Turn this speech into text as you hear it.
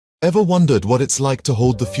Ever wondered what it's like to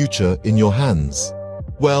hold the future in your hands?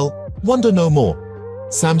 Well, wonder no more.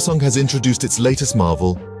 Samsung has introduced its latest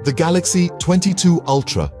marvel, the Galaxy 22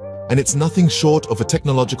 Ultra, and it's nothing short of a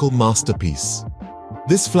technological masterpiece.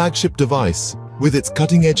 This flagship device, with its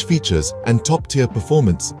cutting-edge features and top-tier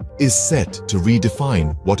performance, is set to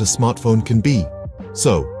redefine what a smartphone can be.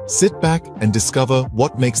 So, sit back and discover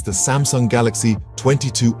what makes the Samsung Galaxy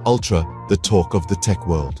 22 Ultra the talk of the tech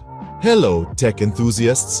world. Hello, tech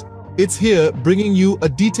enthusiasts! It's here bringing you a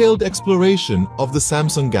detailed exploration of the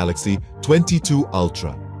Samsung Galaxy 22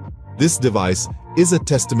 Ultra. This device is a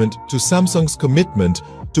testament to Samsung's commitment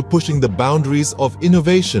to pushing the boundaries of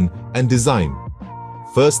innovation and design.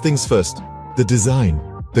 First things first, the design.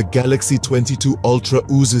 The Galaxy 22 Ultra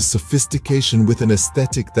oozes sophistication with an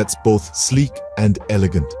aesthetic that's both sleek and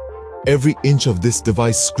elegant. Every inch of this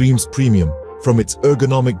device screams premium. From its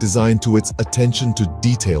ergonomic design to its attention to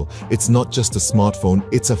detail, it's not just a smartphone,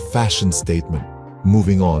 it's a fashion statement.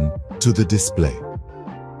 Moving on to the display.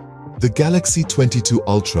 The Galaxy 22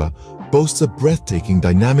 Ultra boasts a breathtaking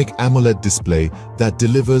dynamic AMOLED display that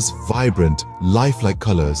delivers vibrant, lifelike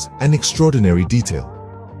colors and extraordinary detail.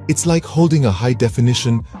 It's like holding a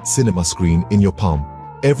high-definition cinema screen in your palm.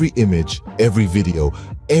 Every image, every video,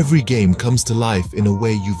 every game comes to life in a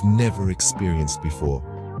way you've never experienced before.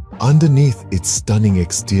 Underneath its stunning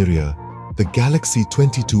exterior, the Galaxy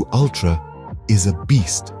 22 Ultra is a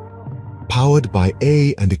beast. Powered by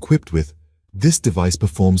AI and equipped with, this device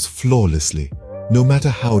performs flawlessly, no matter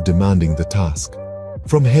how demanding the task.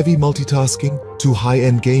 From heavy multitasking to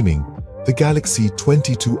high-end gaming, the Galaxy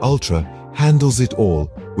 22 Ultra handles it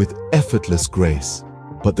all with effortless grace.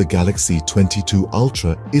 But the Galaxy 22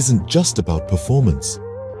 Ultra isn't just about performance.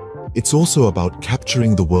 It's also about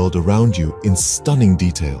capturing the world around you in stunning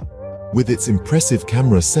detail. With its impressive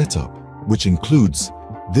camera setup, which includes,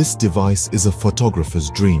 this device is a photographer's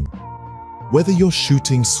dream. Whether you're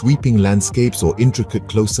shooting sweeping landscapes or intricate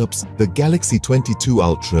close-ups, the Galaxy 22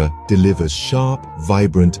 Ultra delivers sharp,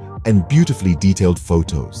 vibrant, and beautifully detailed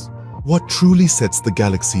photos. What truly sets the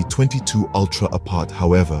Galaxy 22 Ultra apart,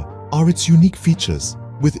 however, are its unique features.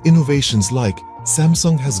 With innovations like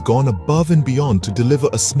Samsung has gone above and beyond to deliver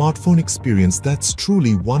a smartphone experience that's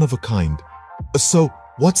truly one of a kind. So,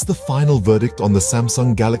 what's the final verdict on the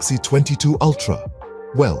Samsung Galaxy 22 Ultra?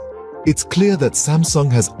 Well, it's clear that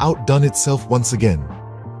Samsung has outdone itself once again.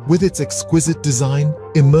 With its exquisite design,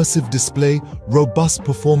 immersive display, robust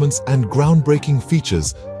performance, and groundbreaking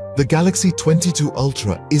features, the Galaxy 22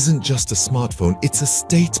 Ultra isn't just a smartphone, it's a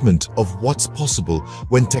statement of what's possible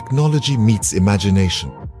when technology meets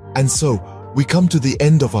imagination. And so, we come to the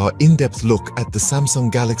end of our in-depth look at the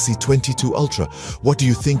Samsung Galaxy 22 Ultra. What do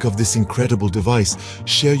you think of this incredible device?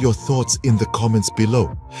 Share your thoughts in the comments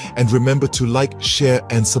below. And remember to like, share,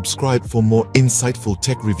 and subscribe for more insightful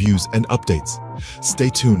tech reviews and updates. Stay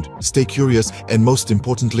tuned, stay curious, and most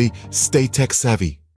importantly, stay tech savvy.